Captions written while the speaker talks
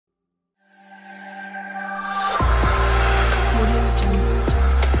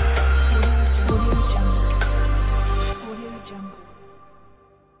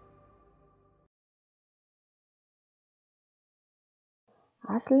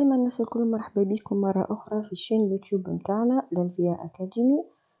عسلامة الناس الكل، مرحبا بكم مرة أخرى في شين اليوتيوب متاعنا للفا أكاديمي،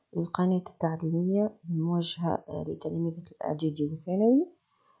 القناة التعليمية الموجهة لتلاميذ الإعدادي والثانوي.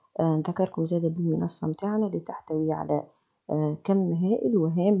 نذكركم زادة بالمنصة متاعنا اللي تحتوي على كم هائل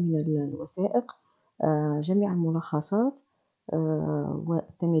وهام من الوثائق، جميع الملخصات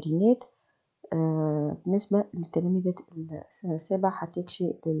والتمارينات بالنسبة لتلاميذ السنة السابعة حتى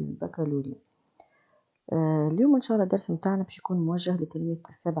يكشي للبكالوريا. اليوم إن شاء الله الدرس متاعنا باش يكون موجه لتلاميذ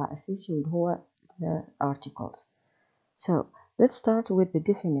السابعة أساسي واللي هو articles. So let's start with the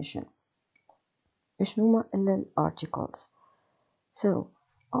definition. إيش هما articles? So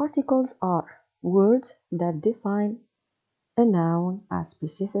articles are words that define a noun as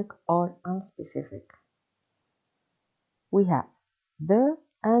specific or unspecific. We have the,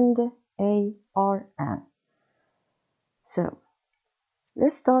 and, a, or, an. So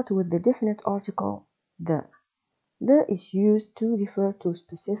let's start with the definite article the. The is used to refer to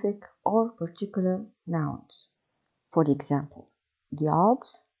specific or particular nouns. For example, the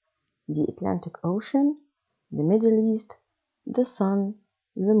Alps, the Atlantic Ocean, the Middle East, the sun,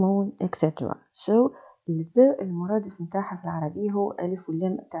 the moon, etc. So the المرادف متاعها في العربية هو ألف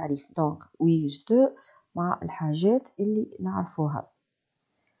واللام التعريف. Donc we use the مع الحاجات اللي نعرفوها.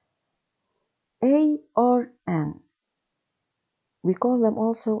 A or an. We call them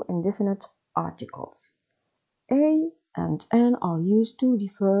also indefinite articles. A and an are used to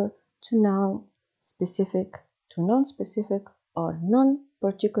refer to noun specific, to non-specific or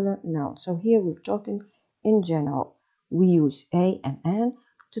non-particular noun. So here we're talking in general. We use a and an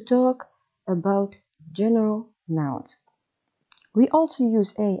to talk about general nouns. We also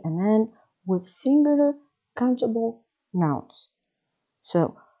use a and an with singular countable nouns.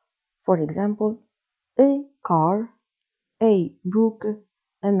 So, for example, a car, a book,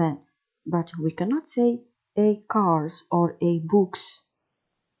 a man. But we cannot say a cars or a books.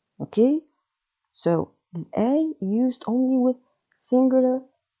 Okay, so the a used only with singular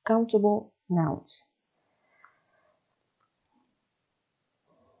countable nouns.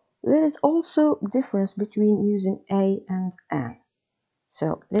 There is also difference between using a and an.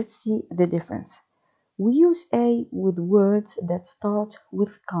 So let's see the difference. We use a with words that start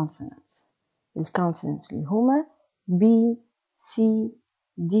with consonants. The consonants اللي هما B, C,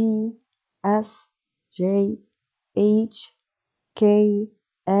 D, F, J, H, K,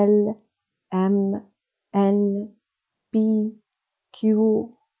 L, M, N, P,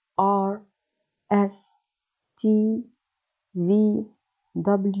 Q, R, S, T, V,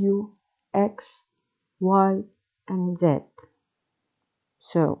 W, X, Y, and Z.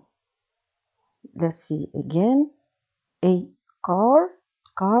 So let's see again. A car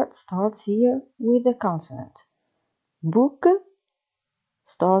starts here with a consonant. Book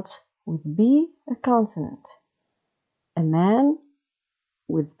starts with B, a consonant. A man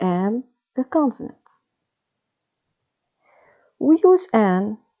with am, a consonant. We use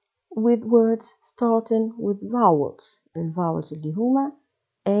an with words starting with vowels. The vowels اللي هما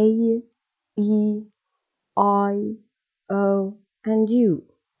A, E, I, O, and U.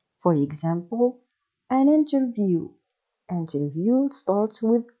 For example, an interview. Interview starts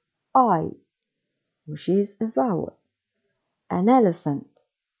with I, which is a vowel. An elephant.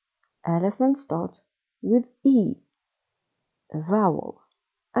 Elephant starts with E, a vowel.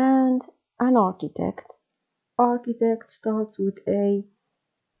 And an architect. Architect starts with A,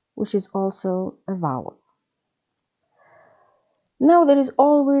 which is also a vowel. Now there is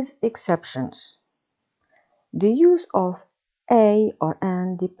always exceptions. The use of a or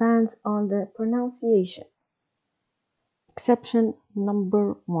an depends on the pronunciation. Exception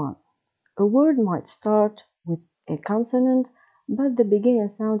number 1. A word might start with a consonant, but the beginning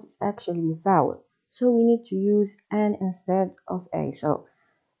sound is actually a vowel. So we need to use an instead of a. So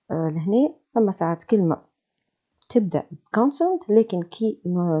لهنا فما ساعات كلمة تبدأ consonant لكن كي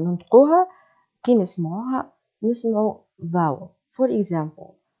ننطقوها كي نسمعوها نسمعو vowel. For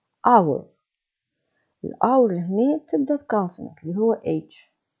example, hour. الhour هنا تبدأ consonant اللي هو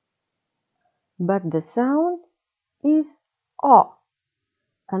H. But the sound is A.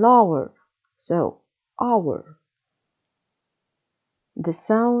 An hour. So, hour. The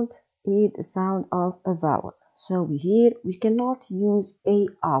sound is the sound of a vowel. So here we cannot use a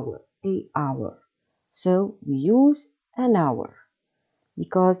hour. So we use an hour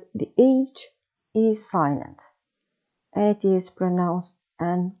because the H is silent and it is pronounced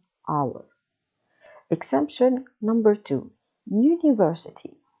an hour. Exception number 2.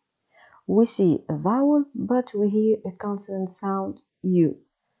 University. We see a vowel but we hear a consonant sound U.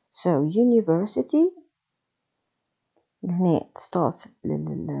 So university هنا starts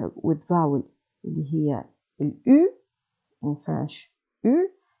with vowel اللي هي U in French U.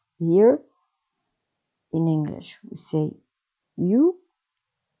 Here in English we say you,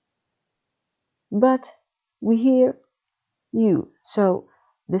 but we hear you. So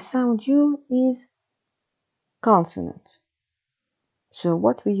the sound U is consonant. So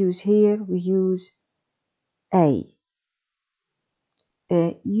what we use here, we use a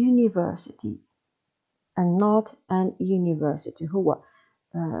university and not an university. هو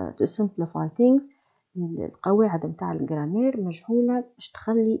to simplify things القواعد متاع الجرامير مجهولة باش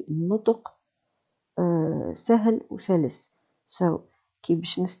تخلي النطق سهل وسلس. So كي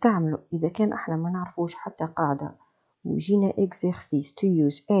باش نستعمله إذا كان احنا ما نعرفوش حتى قاعدة ويجينا exercise to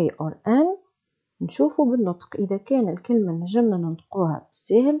use a or an نشوفه بالنطق. إذا كان الكلمة نجمنا ننطقوها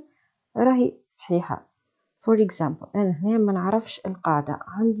بالسهل راهي صحيحة. For example أنا هنا ما نعرفش القاعدة،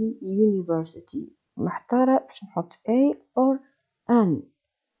 عندي university محتارة باش نحط a or an.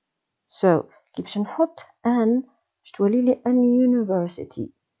 So كي باش نحط an باش تولي لي an university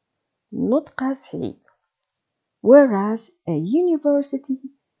نطقها صعيب. Whereas a university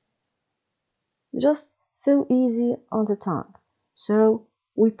just so easy on the tongue. So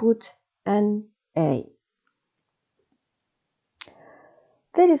we put an a.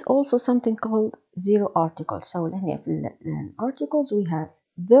 There is also something called zero articles. So هنا في articles we have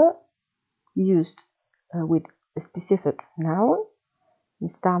the used with a specific noun.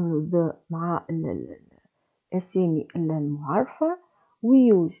 نستعمل the مع الأسامي المعرفة. We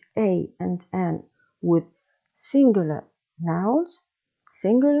use a and an with singular nouns,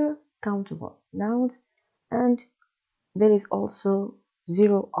 singular countable nouns, and there is also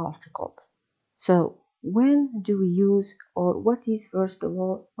zero articles. So when do we use, or what is, first of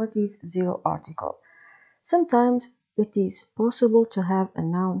all, what is zero article? Sometimes it is possible to have a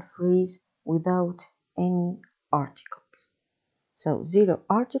noun phrase without any articles. So zero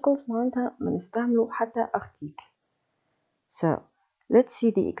articles معناتها ما نستعملو حتى article. So let's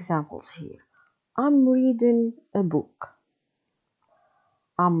see the examples here. I'm reading a book.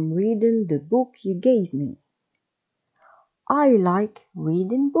 I'm reading the book you gave me. I like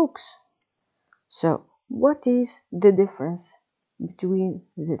reading books. So what is the difference between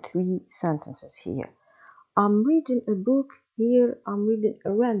the three sentences here? I'm reading a book. Here I'm reading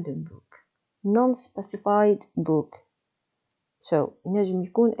a random book, non-specified book. So ينجم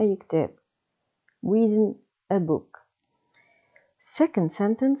يكون أي كتاب. Reading a book. Second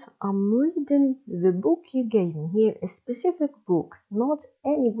sentence, I'm reading the book you gave me. Here a specific book, not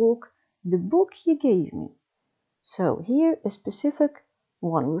any book, the book you gave me. So here a specific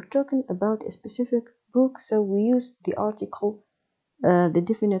one. We're talking about a specific book, so we use the article, the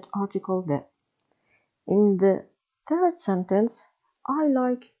definite article there. In the third sentence, I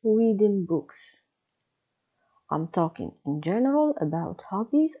like reading books. I'm talking in general about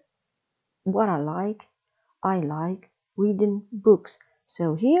hobbies. What I like reading books.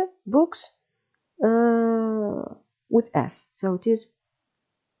 So here books with s, so it is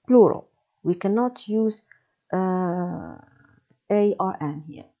plural. We cannot use a or an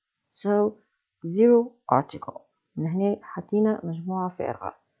here. So zero article. من هنا حطينا مجموعة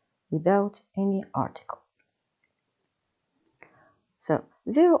فارغة without any article. So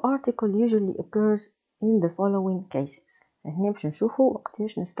zero article usually occurs in the following cases. هنا باش نشوفوا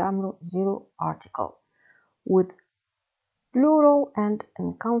وقتاش نستعملوا zero article with plural and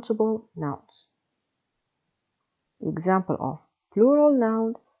uncountable nouns. Example of plural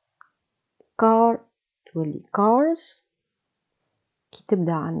noun car تولي cars. كي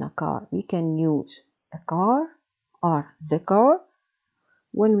تبدأ عنا car we can use a car or the car.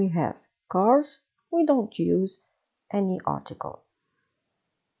 When we have cars we don't use any article.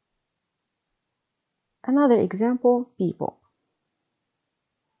 Another example, people.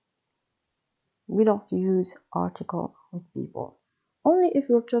 We don't use article with people. Only if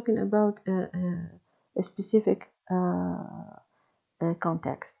you're talking about a specific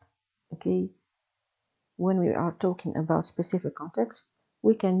context. Okay? When we are talking about specific context,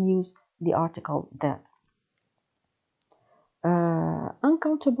 we can use the article then.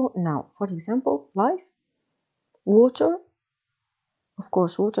 Uncountable noun. For example, life, water. Of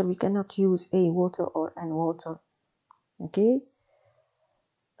course, water, we cannot use a water or an water. Okay?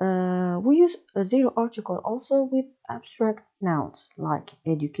 We use a zero article also with abstract nouns like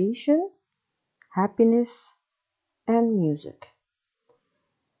education, happiness, and music.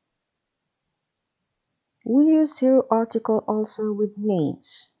 We use zero article also with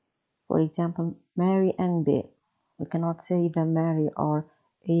names. For example, Mary and Bill. We cannot say the Mary or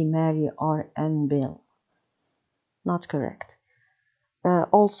a Mary or an Bill. Not correct.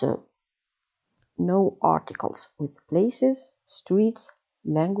 Also, no articles with places, streets,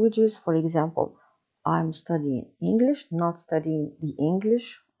 languages. For example, I'm studying English, not studying the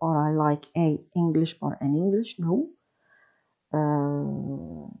English, or I like a English or an English. No.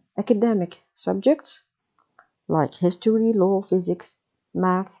 Academic subjects like history, law, physics,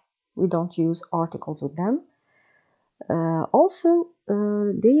 maths, we don't use articles with them. Also,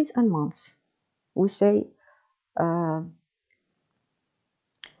 days and months. We say I'm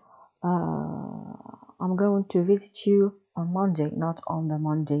going to visit you on Monday, not on the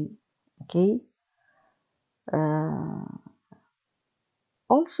Monday. Okay.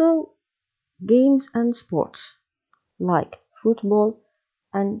 Also, games and sports like football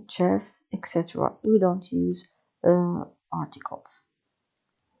and chess, etc. We don't use articles.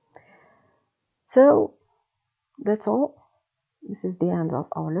 So that's all. This is the end of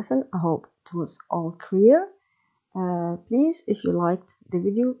our lesson. I hope it was all clear. Please, if you liked the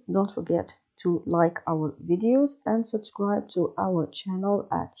video, don't forget to like our videos and subscribe to our channel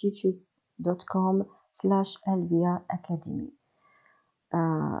at youtube.com/Lva Academy.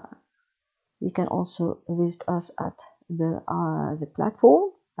 You can also visit us at the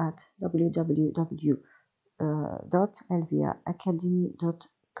platform at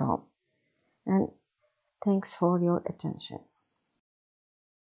www.lvaacademy.com. And thanks for your attention.